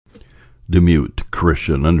the mute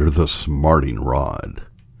Christian under the smarting rod.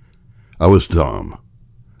 I was dumb.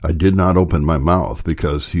 I did not open my mouth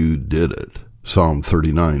because you did it. Psalm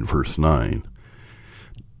 39, verse 9.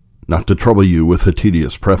 Not to trouble you with a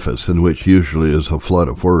tedious preface in which usually is a flood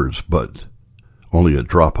of words, but only a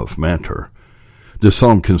drop of matter. This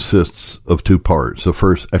psalm consists of two parts, the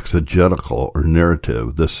first exegetical or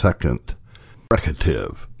narrative, the second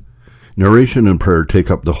recative. Narration and prayer take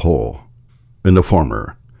up the whole. In the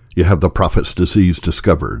former, you have the prophet's disease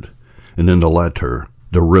discovered, and in the latter,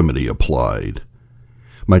 the remedy applied.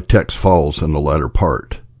 My text falls in the latter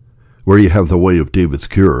part, where you have the way of David's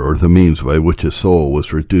cure, or the means by which his soul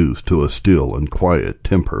was reduced to a still and quiet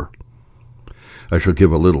temper. I shall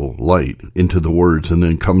give a little light into the words and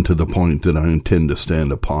then come to the point that I intend to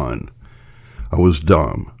stand upon. I was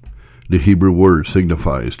dumb. The Hebrew word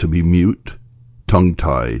signifies to be mute,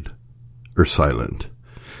 tongue-tied, or silent.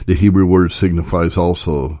 The Hebrew word signifies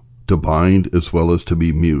also to bind as well as to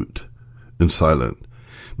be mute and silent,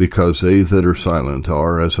 because they that are silent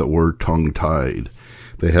are, as it were, tongue-tied.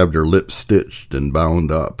 They have their lips stitched and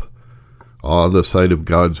bound up. The sight of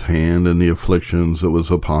God's hand and the afflictions that was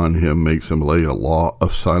upon him makes him lay a law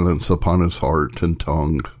of silence upon his heart and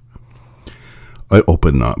tongue. I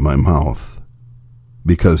opened not my mouth,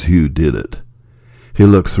 because you did it. He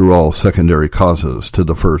looks through all secondary causes to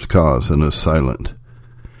the first cause and is silent.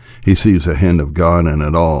 He sees the hand of God in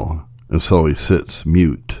it all, and so he sits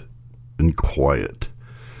mute and quiet.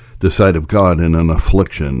 The sight of God in an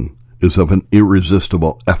affliction is of an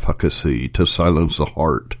irresistible efficacy to silence the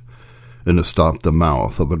heart and to stop the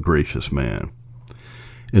mouth of a gracious man.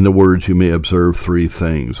 In the words you may observe three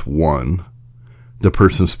things. One, the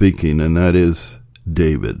person speaking, and that is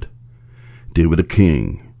David. David a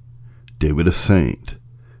king. David a saint.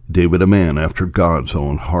 David a man after God's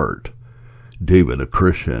own heart. David a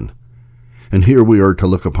Christian. And here we are to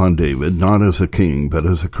look upon David not as a king, but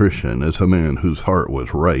as a Christian, as a man whose heart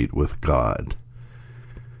was right with God.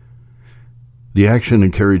 The action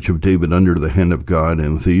and carriage of David under the hand of God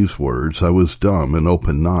in these words, I was dumb and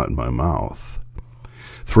opened not my mouth.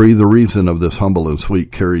 3, the reason of this humble and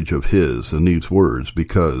sweet carriage of his in these words,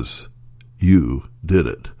 because you did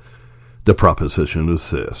it. The proposition is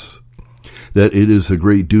this, that it is the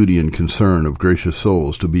great duty and concern of gracious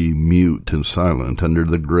souls to be mute and silent under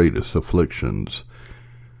the greatest afflictions,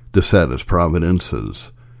 the saddest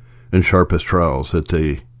providences, and sharpest trials that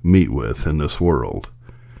they meet with in this world.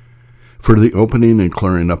 For the opening and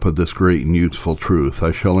clearing up of this great and useful truth,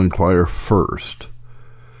 I shall inquire first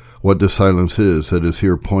what the silence is that is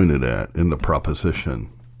here pointed at in the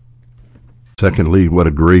proposition. Secondly, what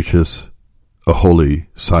a gracious, a holy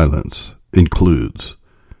silence includes.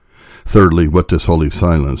 Thirdly, what this holy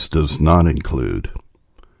silence does not include.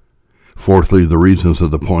 Fourthly, the reasons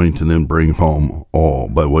of the point, and then bring home all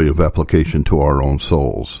by way of application to our own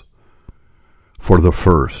souls. For the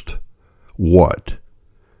first, what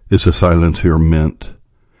is the silence here meant?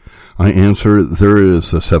 I answer, there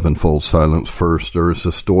is a sevenfold silence. First, there is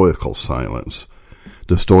the stoical silence.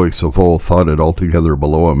 The Stoics of old thought it altogether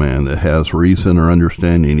below a man that has reason or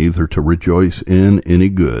understanding either to rejoice in any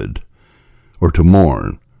good or to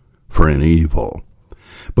mourn for any evil.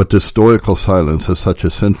 But the stoical silence is such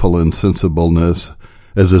a sinful insensibleness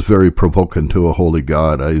as is very provoking to a holy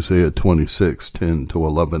God. Isaiah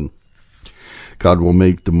 26:10-11. God will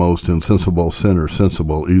make the most insensible sinner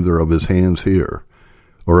sensible either of his hands here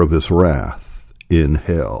or of his wrath in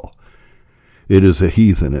hell. It is a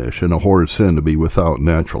heathenish and a horrid sin to be without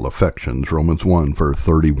natural affections, Romans 1, verse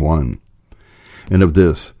 31. And of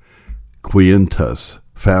this, Quintus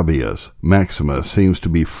Fabius Maximus seems to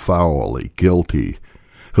be foully guilty,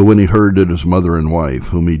 who when he heard that his mother and wife,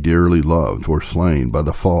 whom he dearly loved, were slain by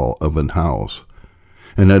the fall of an house,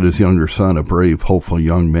 and that his younger son, a brave, hopeful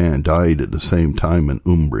young man, died at the same time in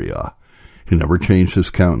Umbria, he never changed his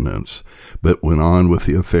countenance, but went on with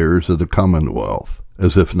the affairs of the commonwealth,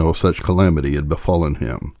 as if no such calamity had befallen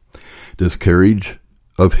him. This carriage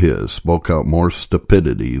of his spoke out more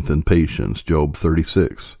stupidity than patience, Job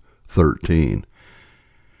 36:13.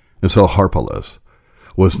 And so Harpalus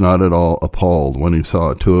was not at all appalled when he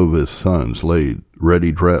saw 2 of his sons laid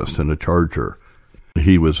ready dressed in a charger.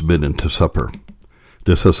 He was bidden to supper.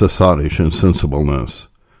 This is a sottish insensibleness.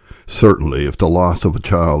 Certainly, if the loss of a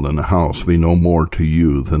child in the house be no more to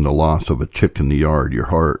you than the loss of a chick in the yard, your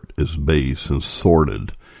heart is base and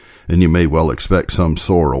sordid, and you may well expect some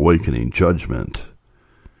sore awakening judgment.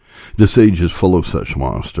 This age is full of such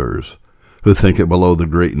monsters, who think it below the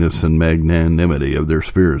greatness and magnanimity of their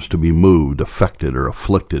spirits to be moved, affected, or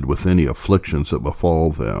afflicted with any afflictions that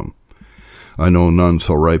befall them. I know none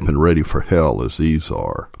so ripe and ready for hell as these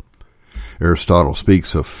are. Aristotle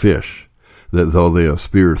speaks of fish that though they have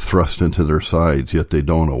spear thrust into their sides, yet they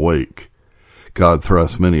don't awake. God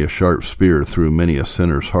thrusts many a sharp spear through many a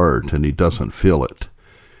sinner's heart, and he doesn't feel it.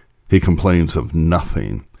 He complains of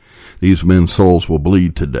nothing. These men's souls will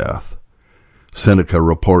bleed to death. Seneca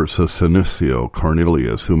reports of Senecio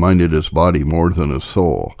Cornelius, who minded his body more than his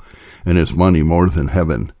soul, and his money more than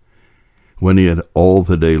heaven. When he had all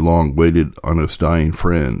the day long waited on his dying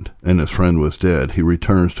friend, and his friend was dead, he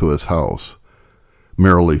returns to his house,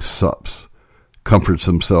 merrily sups, comforts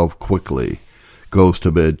himself quickly, goes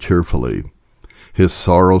to bed cheerfully. His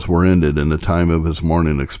sorrows were ended, and the time of his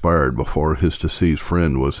mourning expired before his deceased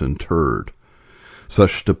friend was interred.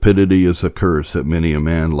 Such stupidity is a curse that many a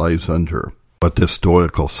man lies under. But this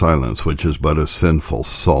stoical silence, which is but a sinful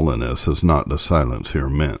sullenness, is not the silence here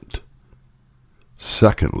meant.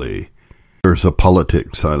 Secondly, there is a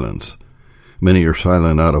politic silence. Many are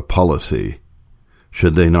silent out of policy.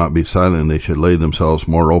 Should they not be silent, they should lay themselves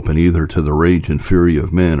more open either to the rage and fury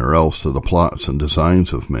of men, or else to the plots and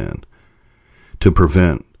designs of men. To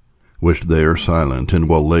prevent which they are silent, and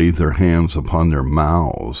will lay their hands upon their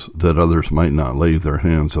mouths, that others might not lay their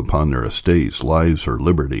hands upon their estates, lives, or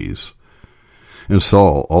liberties. And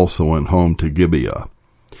Saul also went home to Gibeah,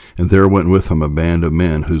 and there went with him a band of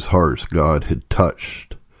men whose hearts God had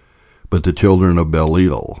touched. But the children of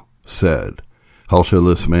Belial said, How shall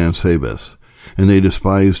this man save us? And they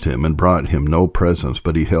despised him, and brought him no presents,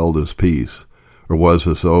 but he held his peace, or was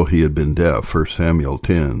as though he had been deaf. 1 Samuel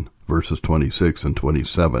 10, verses 26 and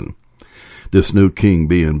 27. This new king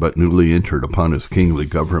being but newly entered upon his kingly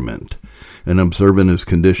government, and observing his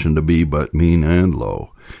condition to be but mean and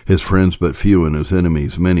low, his friends but few, and his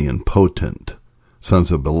enemies many and potent,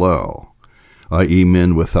 sons of Belial, i.e.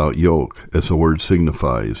 men without yoke, as the word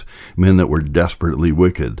signifies, men that were desperately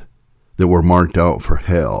wicked, that were marked out for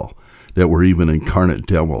hell, that were even incarnate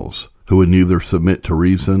devils, who would neither submit to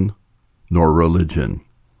reason nor religion,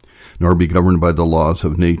 nor be governed by the laws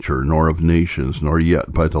of nature, nor of nations, nor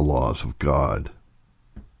yet by the laws of God.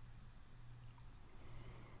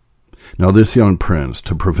 Now this young prince,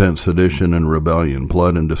 to prevent sedition and rebellion,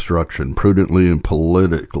 blood and destruction, prudently and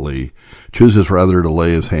politically, chooses rather to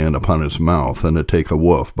lay his hand upon his mouth than to take a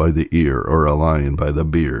wolf by the ear, or a lion by the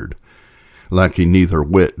beard. Lacking neither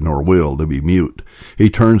wit nor will to be mute, he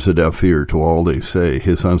turns a deaf ear to all they say,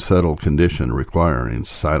 his unsettled condition requiring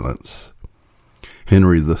silence.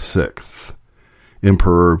 Henry VI,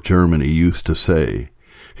 Emperor of Germany, used to say,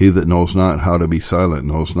 He that knows not how to be silent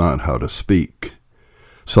knows not how to speak.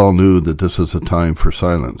 Saul knew that this was a time for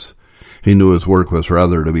silence. He knew his work was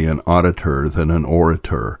rather to be an auditor than an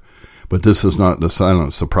orator, but this is not the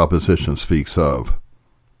silence the proposition speaks of.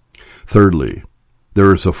 Thirdly,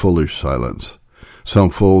 there is a foolish silence.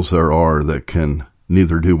 Some fools there are that can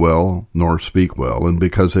neither do well nor speak well, and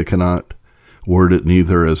because they cannot word it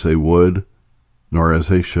neither as they would nor as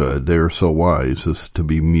they should, they are so wise as to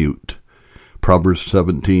be mute. Proverbs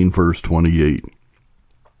 17, verse 28.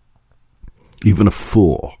 Even a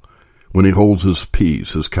fool, when he holds his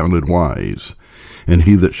peace, is counted wise, and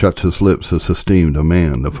he that shuts his lips is esteemed a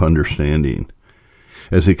man of understanding.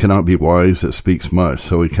 As he cannot be wise that speaks much,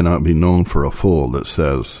 so he cannot be known for a fool that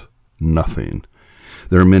says nothing.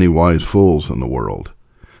 There are many wise fools in the world.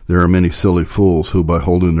 There are many silly fools who, by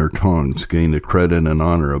holding their tongues, gain the credit and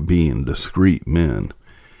honor of being discreet men.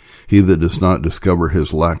 He that does not discover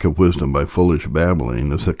his lack of wisdom by foolish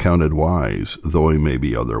babbling is accounted wise, though he may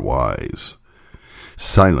be otherwise.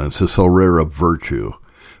 Silence is so rare a virtue,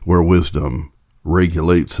 where wisdom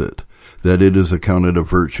regulates it, that it is accounted a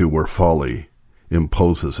virtue where folly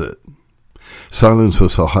imposes it. Silence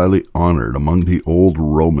was so highly honored among the old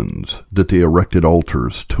Romans that they erected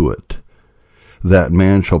altars to it. That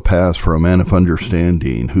man shall pass for a man of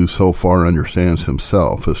understanding, who so far understands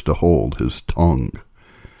himself as to hold his tongue.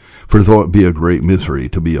 For though it be a great misery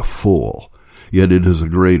to be a fool, yet it is a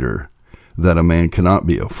greater that a man cannot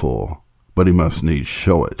be a fool, but he must needs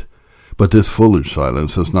show it. But this foolish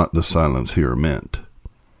silence is not the silence here meant.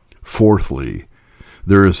 Fourthly,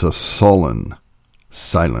 there is a sullen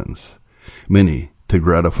silence. Many, to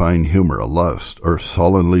gratifying humor, a lust, are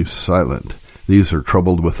sullenly silent. These are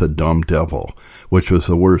troubled with a dumb devil, which was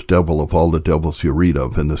the worst devil of all the devils you read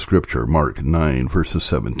of in the scripture, Mark 9, verses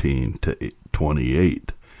 17 to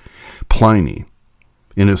 28. Pliny,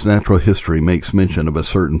 in his natural history, makes mention of a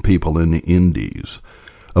certain people in the Indies,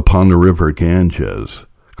 upon the river Ganges,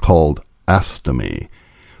 called Astami,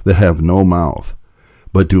 that have no mouth,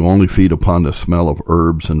 but do only feed upon the smell of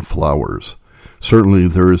herbs and flowers. Certainly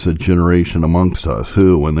there is a generation amongst us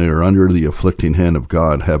who, when they are under the afflicting hand of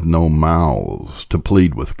God, have no mouths to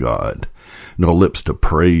plead with God, no lips to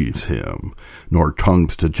praise him, nor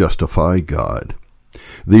tongues to justify God.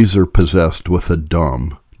 These are possessed with a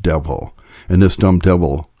dumb devil, and this dumb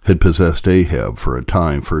devil had possessed Ahab for a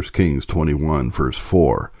time, 1 Kings 21, verse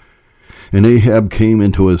 4. And Ahab came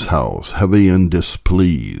into his house, heavy and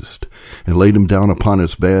displeased, and laid him down upon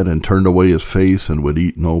his bed, and turned away his face, and would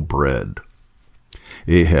eat no bread.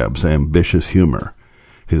 Ahab's ambitious humor,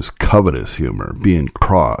 his covetous humor, being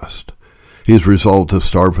crossed, he is resolved to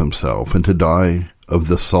starve himself and to die of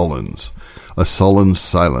the sullens. A sullen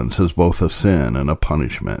silence is both a sin and a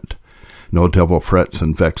punishment. No devil frets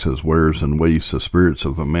and vexes, wears and wastes the spirits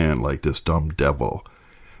of a man like this dumb devil,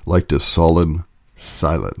 like this sullen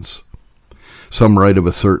silence. Some write of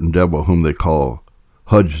a certain devil whom they call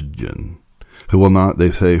Hudgin, who will not,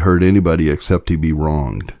 they say, hurt anybody except he be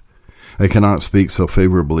wronged. I cannot speak so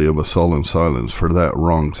favorably of a sullen silence, for that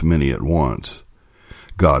wrongs many at once,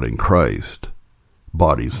 God and Christ,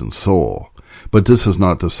 bodies and soul. But this is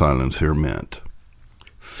not the silence here meant.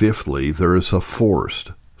 Fifthly, there is a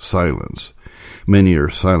forced silence. Many are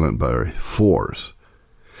silent by force.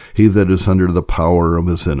 He that is under the power of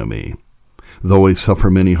his enemy, though he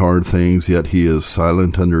suffer many hard things, yet he is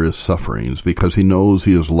silent under his sufferings, because he knows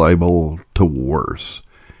he is liable to worse.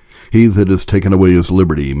 He that has taken away his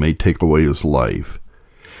liberty may take away his life.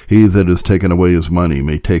 He that has taken away his money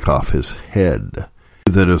may take off his head.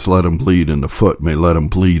 He that has let him bleed in the foot may let him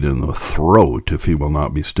bleed in the throat, if he will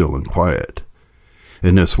not be still and quiet.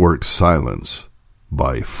 In this works silence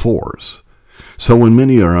by force. So when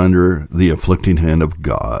many are under the afflicting hand of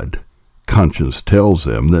God, conscience tells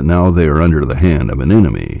them that now they are under the hand of an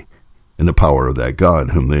enemy, in the power of that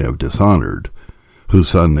God whom they have dishonored, whose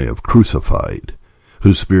Son they have crucified,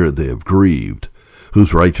 whose Spirit they have grieved,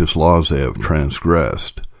 whose righteous laws they have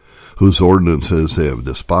transgressed, whose ordinances they have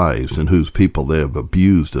despised, and whose people they have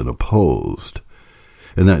abused and opposed.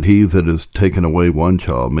 And that he that has taken away one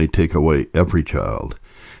child may take away every child,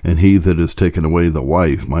 and he that has taken away the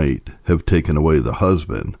wife might have taken away the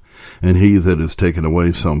husband, and he that has taken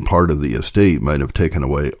away some part of the estate might have taken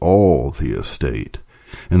away all the estate,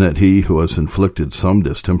 and that he who has inflicted some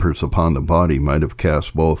distempers upon the body might have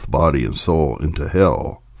cast both body and soul into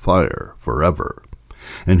hell, fire, forever.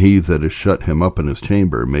 And he that has shut him up in his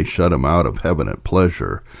chamber may shut him out of heaven at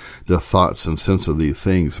pleasure. The thoughts and sense of these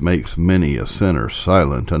things makes many a sinner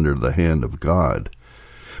silent under the hand of God.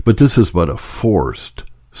 But this is but a forced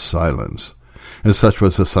silence, and such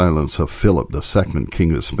was the silence of Philip II,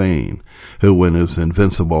 King of Spain, who, when his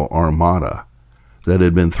invincible armada, that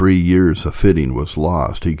had been 3 years a fitting, was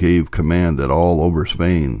lost, he gave command that all over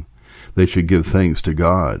Spain they should give thanks to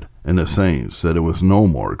God and the saints that it was no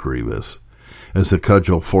more grievous. As the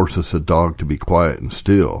cudgel forces a dog to be quiet and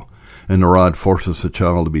still, and the rod forces a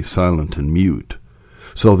child to be silent and mute,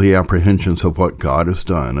 so the apprehensions of what God has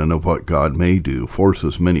done and of what God may do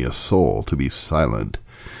forces many a soul to be silent.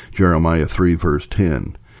 Jeremiah 3, verse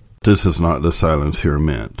 10. This is not the silence here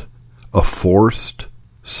meant. A forced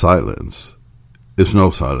silence is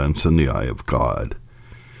no silence in the eye of God.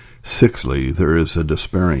 Sixthly, there is a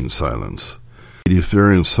despairing silence. The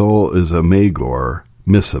despairing soul is a Magor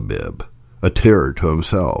Misabib, a terror to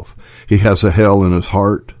himself. He has a hell in his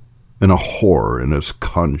heart and a horror in his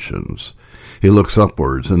conscience. He looks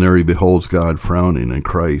upwards, and there he beholds God frowning and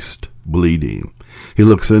Christ bleeding. He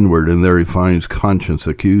looks inward, and there he finds conscience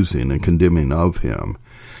accusing and condemning of him.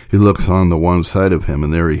 He looks on the one side of him,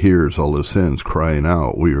 and there he hears all his sins crying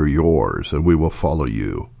out, "We are yours, and we will follow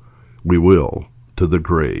you. We will to the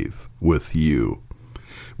grave with you.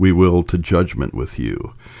 We will to judgment with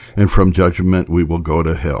you, and from judgment we will go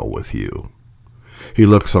to hell with you." He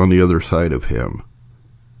looks on the other side of him,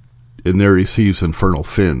 and there he sees infernal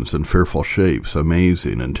fins and fearful shapes,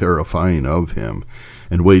 amazing and terrifying of him,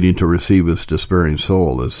 and waiting to receive his despairing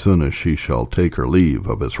soul as soon as she shall take her leave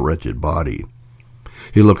of his wretched body.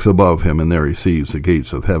 He looks above him, and there he sees the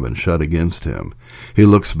gates of heaven shut against him. He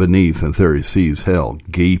looks beneath, and there he sees hell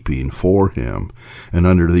gaping for him. And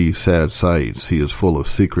under these sad sights he is full of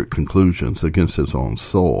secret conclusions against his own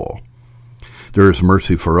soul. There is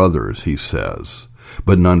mercy for others, he says,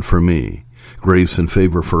 but none for me. Grace and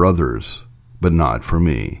favor for others, but not for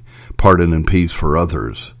me. Pardon and peace for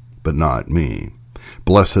others, but not me.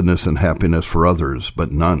 Blessedness and happiness for others,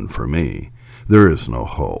 but none for me. There is no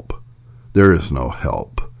hope. There is no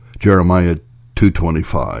help. Jeremiah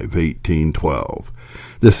 2:25, 18:12.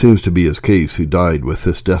 This seems to be his case, who died with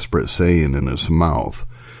this desperate saying in his mouth,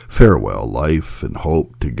 "Farewell, life and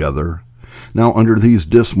hope together." Now, under these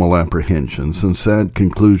dismal apprehensions and sad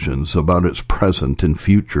conclusions about its present and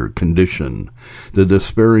future condition, the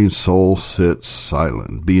despairing soul sits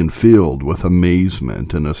silent, being filled with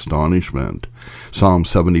amazement and astonishment. Psalm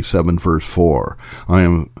 77, verse 4, "I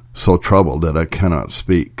am so troubled that I cannot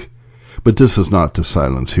speak. But this is not the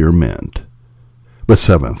silence here meant. But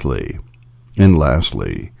seventhly, and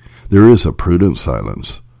lastly, there is a prudent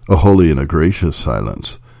silence, a holy and a gracious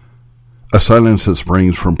silence, a silence that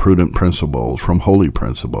springs from prudent principles, from holy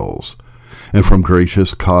principles, and from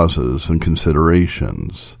gracious causes and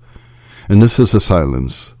considerations. And this is the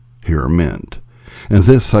silence here meant. And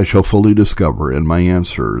this I shall fully discover in my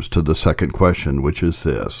answers to the second question, which is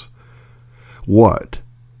this: what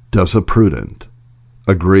does a prudent,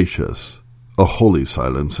 a gracious, a holy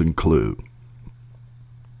silence include?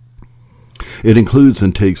 It includes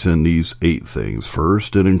and takes in these 8 things.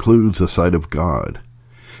 First, it includes the sight of God,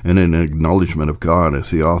 and an acknowledgement of God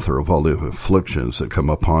as the author of all the afflictions that come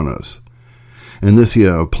upon us. And this ye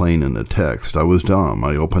have plain in the text: I was dumb,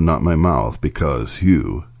 I opened not my mouth, because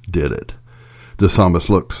you did it. The psalmist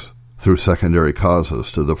looks through secondary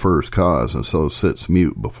causes to the first cause, and so sits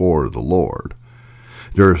mute before the Lord.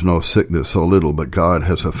 There is no sickness so little but God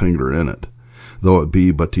has a finger in it, though it be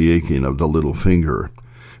but the aching of the little finger.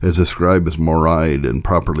 As the scribe is more eyed and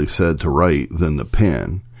properly said to write than the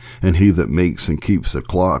pen, and he that makes and keeps the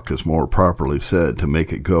clock is more properly said to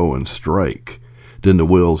make it go and strike, than the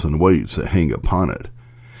wheels and weights that hang upon it.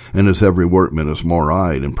 And as every workman is more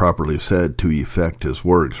eyed and properly said to effect his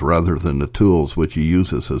works rather than the tools which he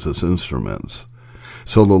uses as his instruments,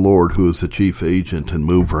 so the Lord, who is the chief agent and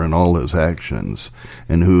mover in all his actions,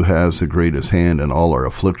 and who has the greatest hand in all our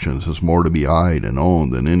afflictions, is more to be eyed and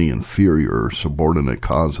owned than any inferior or subordinate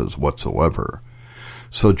causes whatsoever.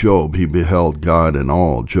 So Job, he beheld God in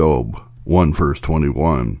all. Job 1 verse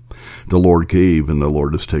 21. The Lord gave, and the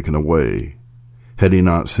Lord is taken away. Had he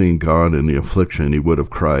not seen God in the affliction, he would have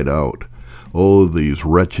cried out, "Oh, these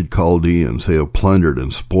wretched Chaldeans, they have plundered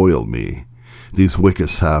and spoiled me. These wicked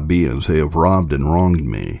Sabaeans, they have robbed and wronged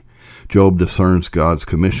me." Job discerns God's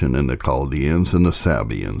commission in the Chaldeans and the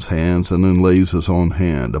Sabaeans' hands, and then lays his own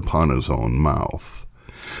hand upon his own mouth.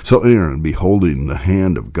 So Aaron, beholding the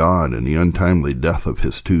hand of God and the untimely death of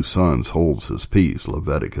his 2 sons, holds his peace.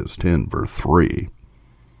 Leviticus 10 verse 3.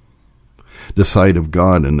 The sight of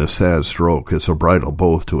God in this sad stroke is a bridle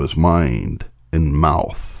both to his mind and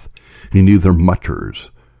mouth. He neither mutters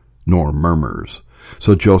nor murmurs.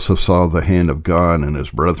 So Joseph saw the hand of God and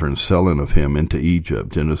his brethren selling of him into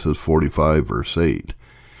Egypt, Genesis 45 verse 8,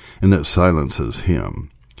 and that silences him.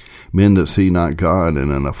 Men that see not God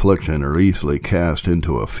in an affliction are easily cast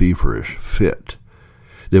into a feverish fit.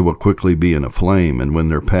 They will quickly be in a flame, and when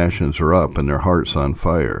their passions are up and their hearts on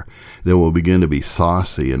fire, they will begin to be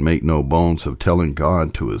saucy and make no bones of telling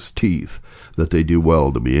God to his teeth that they do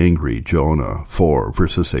well to be angry, Jonah 4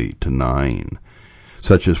 verses 8 to 9.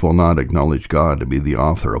 Such as will not acknowledge God to be the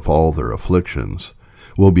author of all their afflictions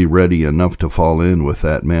will be ready enough to fall in with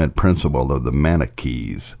that mad principle of the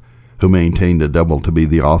Manichees, who maintain the devil to be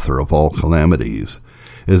the author of all calamities,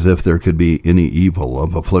 as if there could be any evil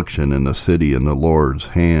of affliction in the city, and the Lord's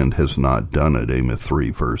hand has not done it, Amos 3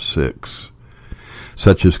 verse 6.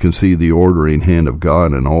 Such as can see the ordering hand of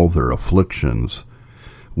God in all their afflictions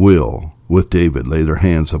will, with David, lay their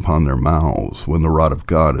hands upon their mouths when the rod of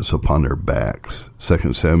God is upon their backs,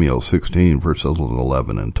 2 Samuel 16 verses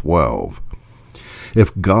 11 and 12.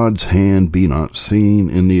 If God's hand be not seen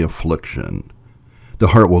in the affliction, the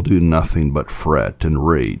heart will do nothing but fret and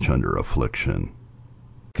rage under affliction.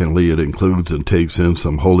 Secondly, it includes and takes in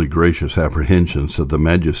some holy gracious apprehensions of the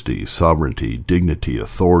majesty, sovereignty, dignity,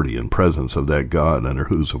 authority, and presence of that God under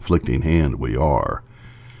whose afflicting hand we are.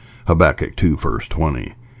 Habakkuk 2 verse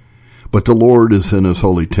 20. But the Lord is in his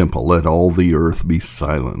holy temple, let all the earth be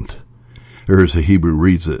silent. Or as the Hebrew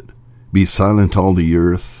reads it, be silent all the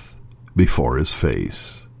earth before his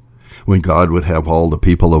face. When God would have all the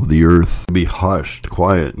people of the earth be hushed,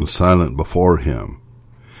 quiet, and silent before him,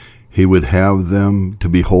 he would have them to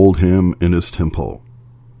behold him in his temple,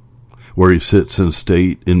 where he sits in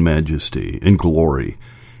state, in majesty, in glory.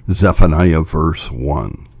 Zephaniah verse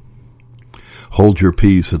 1. Hold your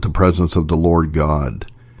peace at the presence of the Lord God.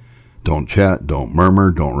 Don't chat, don't murmur,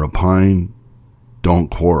 don't repine, don't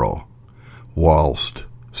quarrel. Whilst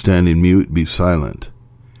standing mute, be silent.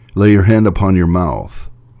 Lay your hand upon your mouth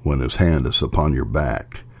when his hand is upon your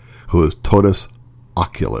back, who is totus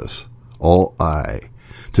oculus, all eye,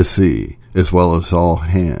 to see, as well as all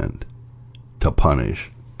hand, to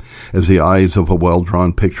punish. As the eyes of a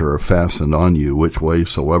well-drawn picture are fastened on you which way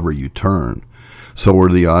soever you turn, so are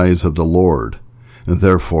the eyes of the Lord, and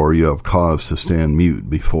therefore you have cause to stand mute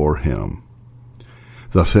before him.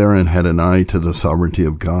 Thus Aaron had an eye to the sovereignty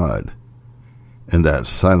of God, and that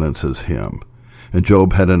silences him. And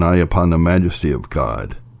Job had an eye upon the majesty of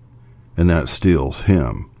God, and that steels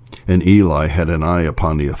him. And Eli had an eye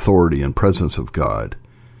upon the authority and presence of God,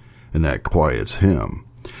 and that quiets him.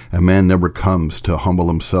 A man never comes to humble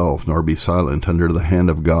himself nor be silent under the hand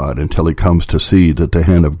of God until he comes to see that the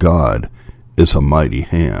hand of God is a mighty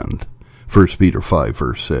hand. 1 Peter 5,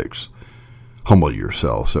 verse 6. Humble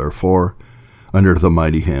yourselves, therefore, under the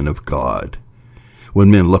mighty hand of God.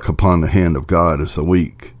 When men look upon the hand of God as a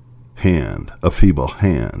weak hand, a feeble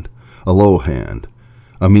hand, a low hand,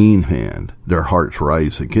 a mean hand, their hearts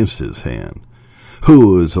rise against his hand.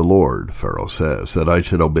 Who is the Lord, Pharaoh says, that I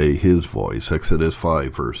should obey his voice? Exodus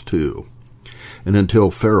 5, verse 2. And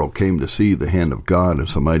until Pharaoh came to see the hand of God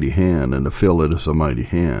as a mighty hand and to feel it as a mighty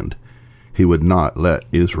hand, he would not let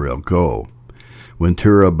Israel go. When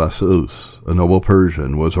Tirabassus, a noble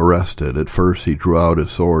Persian, was arrested, at first he drew out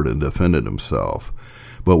his sword and defended himself.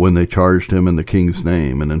 But when they charged him in the king's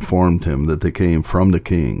name and informed him that they came from the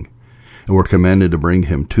king and were commanded to bring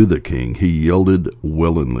him to the king, he yielded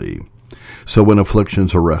willingly. So when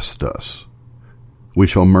afflictions arrest us, we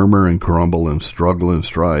shall murmur and grumble and struggle and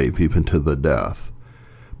strive even to the death,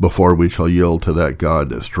 before we shall yield to that God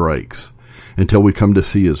that strikes, until we come to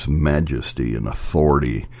see his majesty and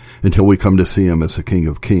authority, until we come to see him as the King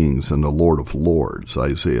of Kings and the Lord of Lords.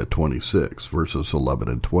 Isaiah 26, verses 11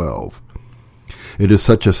 and 12. It is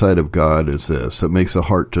such a sight of God as this that makes the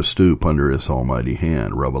heart to stoop under his almighty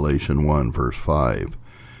hand. Revelation 1, verse 5.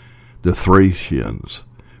 The Thracians,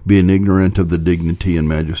 being ignorant of the dignity and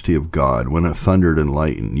majesty of God, when it thundered and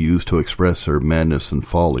lightened, used to express their madness and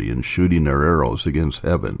folly in shooting their arrows against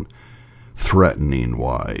heaven, threatening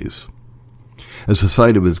wise. As the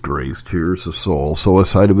sight of his grace cheers the soul, so a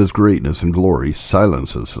sight of his greatness and glory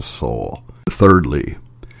silences the soul. Thirdly,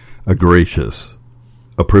 a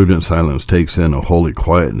prudent silence takes in a holy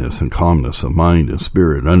quietness and calmness of mind and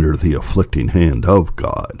spirit under the afflicting hand of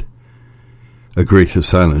God. A gracious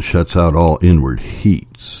silence shuts out all inward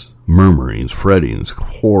heats, murmurings, frettings,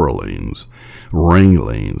 quarrelings,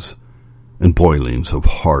 wranglings, and boilings of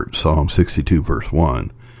heart. Psalm 62, verse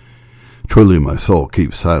 1. Truly my soul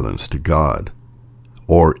keeps silence to God,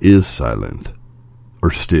 or is silent,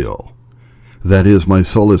 or still. That is, my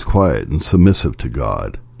soul is quiet and submissive to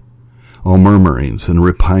God. All murmurings and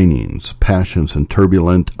repinings, passions and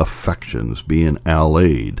turbulent affections being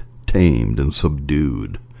allayed, tamed, and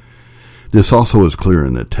subdued. This also is clear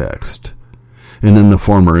in the text. And in the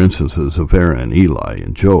former instances of Aaron, Eli,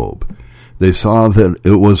 and Job, they saw that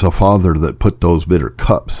it was a father that put those bitter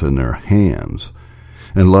cups in their hands,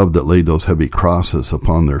 and love that laid those heavy crosses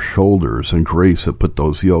upon their shoulders, and grace that put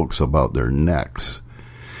those yokes about their necks.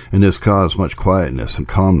 And this caused much quietness and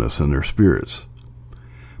calmness in their spirits.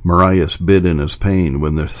 Marius bit in his pain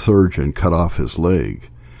when the surgeon cut off his leg.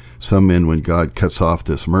 Some men, when God cuts off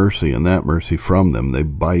this mercy and that mercy from them, they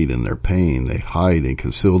bite in their pain, they hide and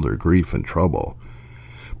conceal their grief and trouble.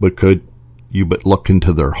 But could you but look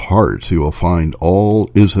into their hearts, you will find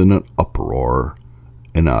all is in an uproar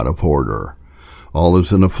and out of order. All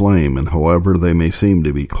is in a flame, and however they may seem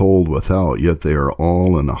to be cold without, yet they are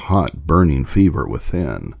all in a hot, burning fever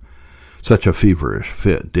within. Such a feverish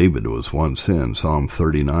fit David was once in, Psalm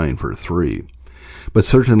 39, verse 3. But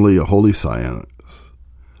certainly a holy silence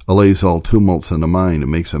allays all tumults in the mind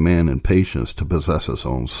and makes a man in patience to possess his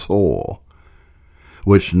own soul,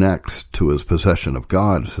 which next to his possession of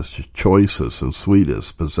God is the choicest and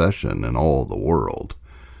sweetest possession in all the world.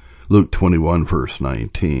 Luke 21, verse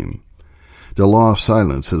 19. The law of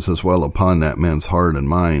silence is as well upon that man's heart and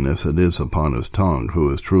mind as it is upon his tongue,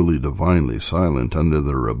 who is truly divinely silent under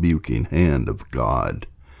the rebuking hand of God.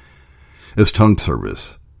 As tongue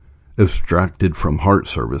service, abstracted from heart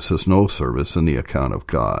service, is no service in the account of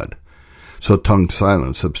God. So tongue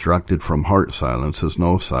silence, abstracted from heart silence, is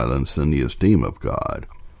no silence in the esteem of God.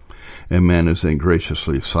 And man is then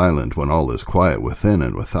graciously silent when all is quiet within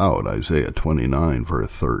and without. Isaiah 29, verse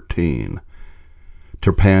 13.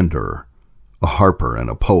 Terpander, a harper and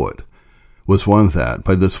a poet, was one that,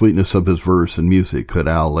 by the sweetness of his verse and music, could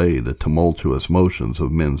allay the tumultuous motions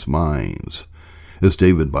of men's minds, as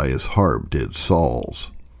David by his harp did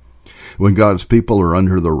Saul's. When God's people are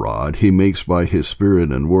under the rod, he makes by his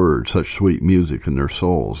spirit and word such sweet music in their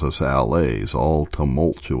souls as allays all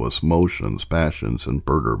tumultuous motions, passions, and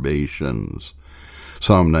perturbations.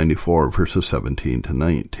 Psalm 94, verses 17 to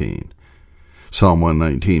 19. Psalm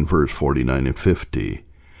 119, verse 49 and 50.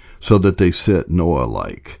 So that they sit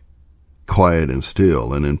Noah-like, quiet and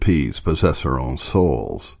still, and in peace possess their own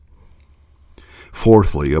souls.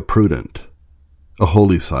 Fourthly, a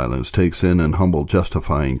holy silence takes in an humble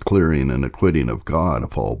justifying, clearing, and acquitting of God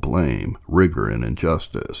of all blame, rigor, and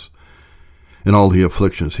injustice, and all the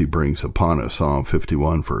afflictions he brings upon us. Psalm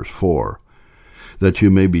 51, verse 4, that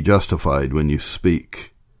you may be justified when you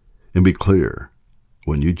speak, and be clear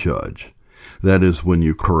when you judge, that is, when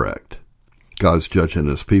you correct. God's judging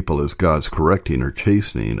his people is God's correcting or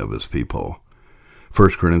chastening of his people.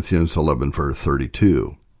 1 Corinthians 11, verse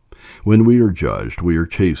 32. When we are judged, we are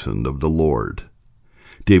chastened of the Lord.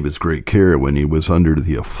 David's great care when he was under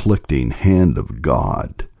the afflicting hand of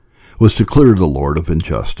God was to clear the Lord of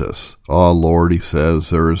injustice. Ah, Lord, he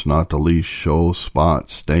says, there is not the least show,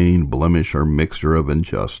 spot, stain, blemish, or mixture of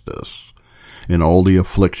injustice in all the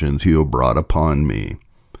afflictions you have brought upon me.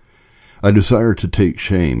 I desire to take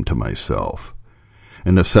shame to myself,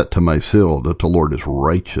 and to set to my seal that the Lord is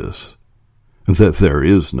righteous, and that there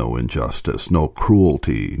is no injustice, no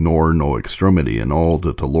cruelty, nor no extremity in all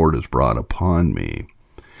that the Lord has brought upon me.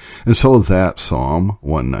 And so that Psalm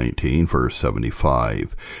 119, verse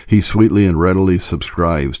 75, he sweetly and readily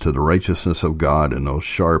subscribes to the righteousness of God in those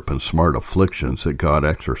sharp and smart afflictions that God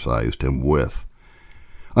exercised him with.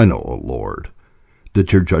 I know, O Lord,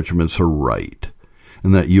 that your judgments are right,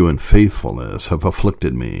 and that you in faithfulness have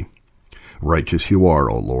afflicted me. Righteous you are,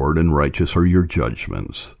 O Lord, and righteous are your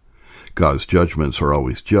judgments. God's judgments are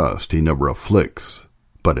always just. He never afflicts,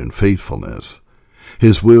 but in faithfulness.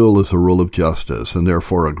 His will is a rule of justice, and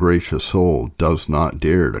therefore a gracious soul does not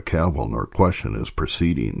dare to cavil nor question his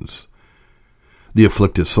proceedings. The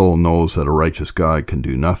afflicted soul knows that a righteous God can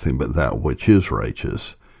do nothing but that which is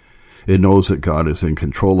righteous. It knows that God is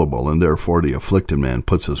incontrollable, and therefore the afflicted man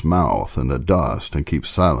puts his mouth in the dust and keeps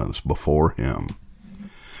silence before him.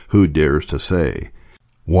 Who dares to say,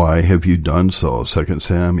 "Why have you done so?" 2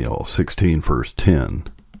 Samuel 16, verse 10.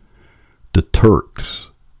 The Turks,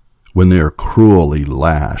 when they are cruelly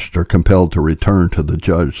lashed, are compelled to return to the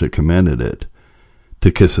judge that commanded it, to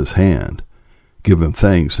kiss his hand, give him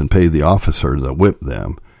thanks, and pay the officer that whipped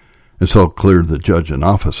them, and so clear the judge and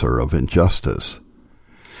officer of injustice.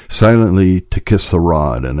 Silently to kiss the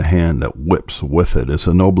rod and a hand that whips with it is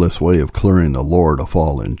the noblest way of clearing the Lord of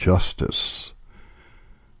all injustice.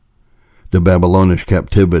 The Babylonish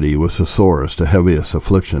captivity was the sorest, the heaviest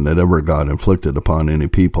affliction that ever God inflicted upon any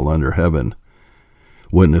people under heaven.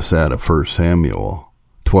 Witness that of 1 Samuel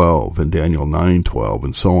 12 and Daniel 9:12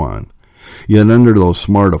 and so on. Yet under those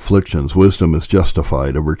smart afflictions, wisdom is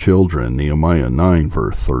justified of her children. Nehemiah 9,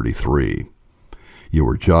 verse 33. You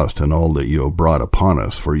are just in all that you have brought upon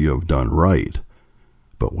us, for you have done right.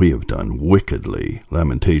 But we have done wickedly.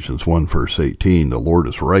 Lamentations 1, verse 18. The Lord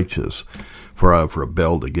is righteous, for I have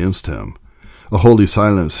rebelled against him. A holy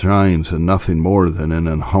silence shines in nothing more than in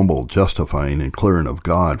an humble justifying and clearing of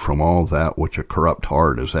God from all that which a corrupt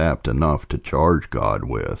heart is apt enough to charge God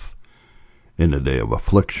with. In the day of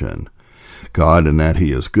affliction, God, in that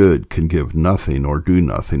he is good, can give nothing or do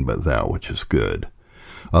nothing but that which is good.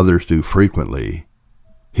 Others do frequently.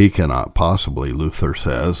 He cannot possibly, Luther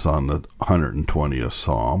says on the 120th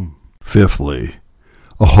Psalm. Fifthly,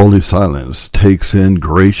 a holy silence takes in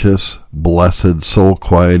gracious, blessed,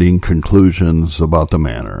 soul-quieting conclusions about the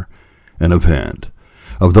manner and event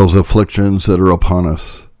of those afflictions that are upon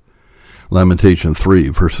us. Lamentation 3,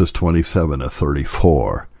 verses 27 to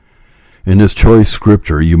 34. In this choice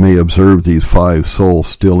scripture you may observe these 5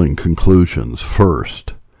 soul-stilling conclusions.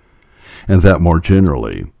 First, and that more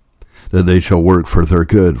generally, that they shall work for their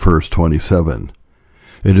good, verse 27.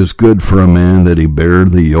 It is good for a man that he bear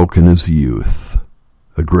the yoke in his youth.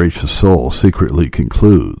 A gracious soul secretly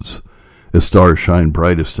concludes, as stars shine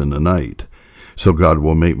brightest in the night, so God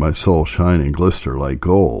will make my soul shine and glister like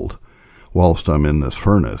gold, whilst I'm in this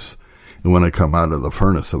furnace. And when I come out of the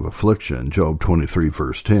furnace of affliction, Job 23,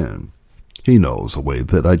 verse 10, he knows the way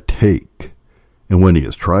that I take, and when he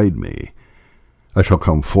has tried me, I shall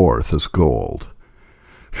come forth as gold.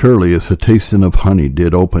 Surely as the tasting of honey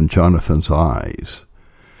did open Jonathan's eyes,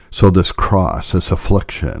 so this cross, this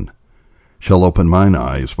affliction, shall open mine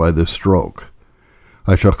eyes by this stroke.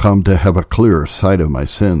 I shall come to have a clearer sight of my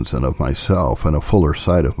sins and of myself, and a fuller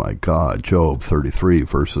sight of my God. Job 33,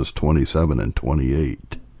 verses 27 and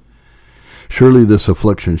 28. Surely this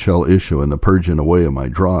affliction shall issue in the purging away of my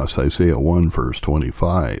dross. Isaiah 1, verse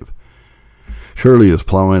 25. Surely as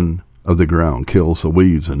plowing of the ground kills the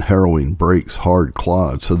weeds, and harrowing breaks hard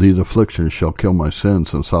clods, so these afflictions shall kill my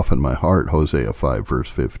sins and soften my heart. Hosea 5, verse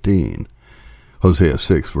 15. Hosea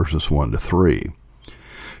 6, verses 1 to 3.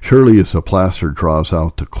 Surely as the plaster draws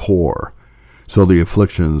out the core, so the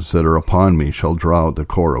afflictions that are upon me shall draw out the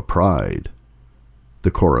core of pride, the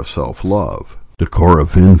core of self-love, the core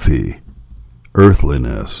of envy,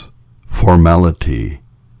 earthliness, formality,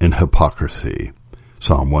 and hypocrisy.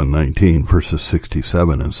 Psalm 119, verses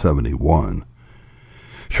 67 and 71.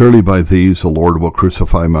 Surely by these the Lord will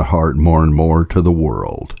crucify my heart more and more to the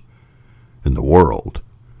world, and the world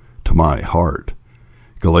to my heart.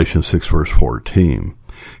 Galatians 6, verse 14.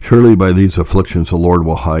 Surely by these afflictions the Lord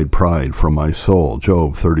will hide pride from my soul.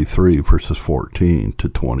 Job 33, verses 14 to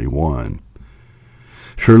 21.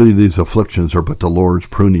 Surely these afflictions are but the Lord's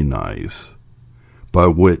pruning knives, by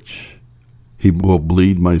which he will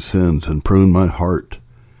bleed my sins and prune my heart,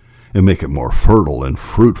 and make it more fertile and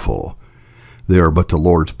fruitful. They are but the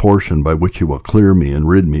Lord's portion, by which he will clear me and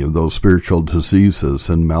rid me of those spiritual diseases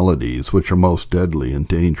and maladies which are most deadly and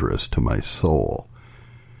dangerous to my soul.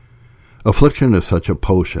 Affliction is such a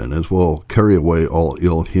potion as will carry away all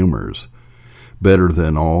ill humors, better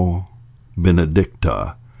than all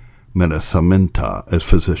benedicta, medicamenta, as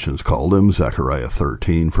physicians call them, Zechariah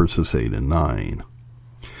 13, verses 8 and 9.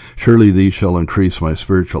 Surely these shall increase my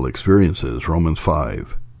spiritual experiences, Romans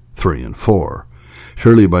 5, 3 and 4.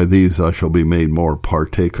 Surely by these I shall be made more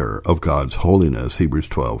partaker of God's holiness, Hebrews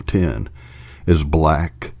 12:10. As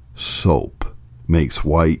black soap makes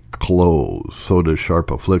white clothes, so does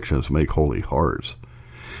sharp afflictions make holy hearts.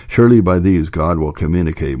 Surely by these God will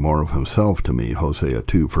communicate more of himself to me, Hosea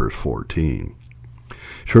 2, verse 14.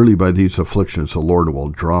 Surely by these afflictions the Lord will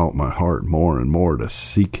draw out my heart more and more to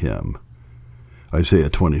seek him, Isaiah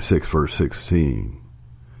 26, verse 16.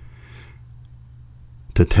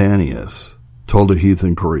 Titanius told the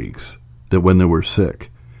heathen Greeks that when they were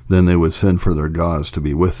sick, then they would send for their gods to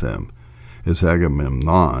be with them, as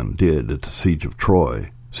Agamemnon did at the siege of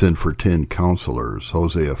Troy, send for 10 counselors,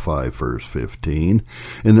 Hosea 5, verse 15.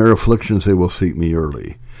 In their afflictions they will seek me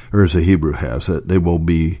early, or as the Hebrew has it, they will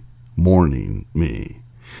be mourning me.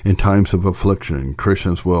 In times of affliction,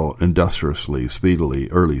 Christians will industriously, speedily,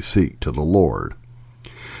 early seek to the Lord.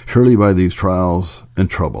 Surely by these trials and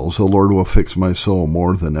troubles the Lord will fix my soul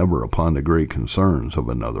more than ever upon the great concerns of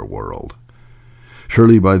another world.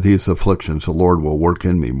 Surely by these afflictions the Lord will work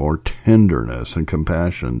in me more tenderness and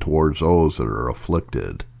compassion towards those that are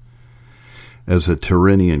afflicted. As the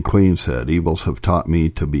Tyrian queen said, evils have taught me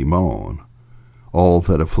to bemoan, all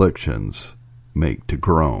that afflictions make to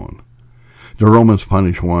groan. The Romans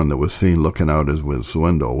punished one that was seen looking out of his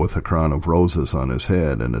window with a crown of roses on his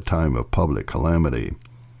head in a time of public calamity.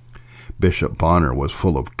 Bishop Bonner was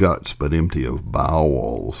full of guts but empty of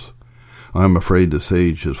bowels. I am afraid the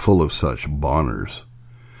sage is full of such Bonners.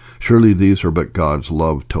 Surely these are but God's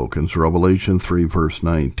love tokens. Revelation 3, verse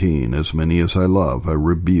 19. As many as I love, I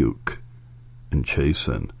rebuke and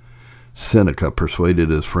chasten. Seneca persuaded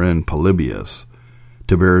his friend Polybius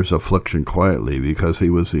to bear his affliction quietly because he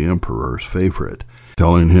was the emperor's favorite,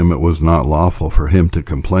 telling him it was not lawful for him to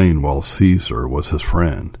complain while Caesar was his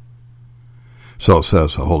friend. So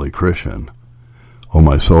says a holy Christian, O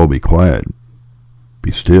my soul, be quiet,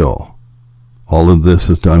 be still. All of this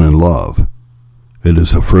is done in love. It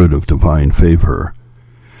is a fruit of divine favor.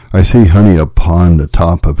 I see honey upon the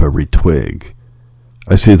top of every twig.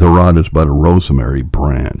 I see the rod is but a rosemary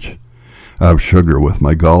branch. I have sugar with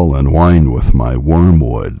my gall and wine with my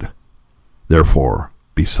wormwood. Therefore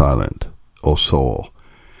be silent, O soul.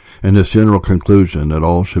 And this general conclusion that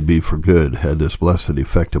all should be for good had this blessed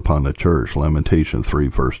effect upon the church, Lamentation 3,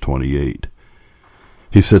 verse 28.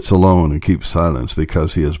 He sits alone and keeps silence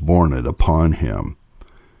because he has borne it upon him.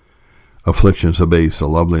 Afflictions abase the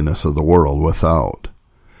loveliness of the world without,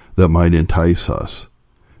 that might entice us.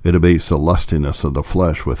 It abates the lustiness of the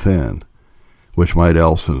flesh within, which might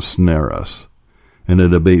else ensnare us. And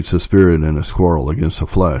it abates the spirit in a quarrel against the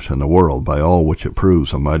flesh and the world, by all which it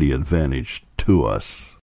proves a mighty advantage to us.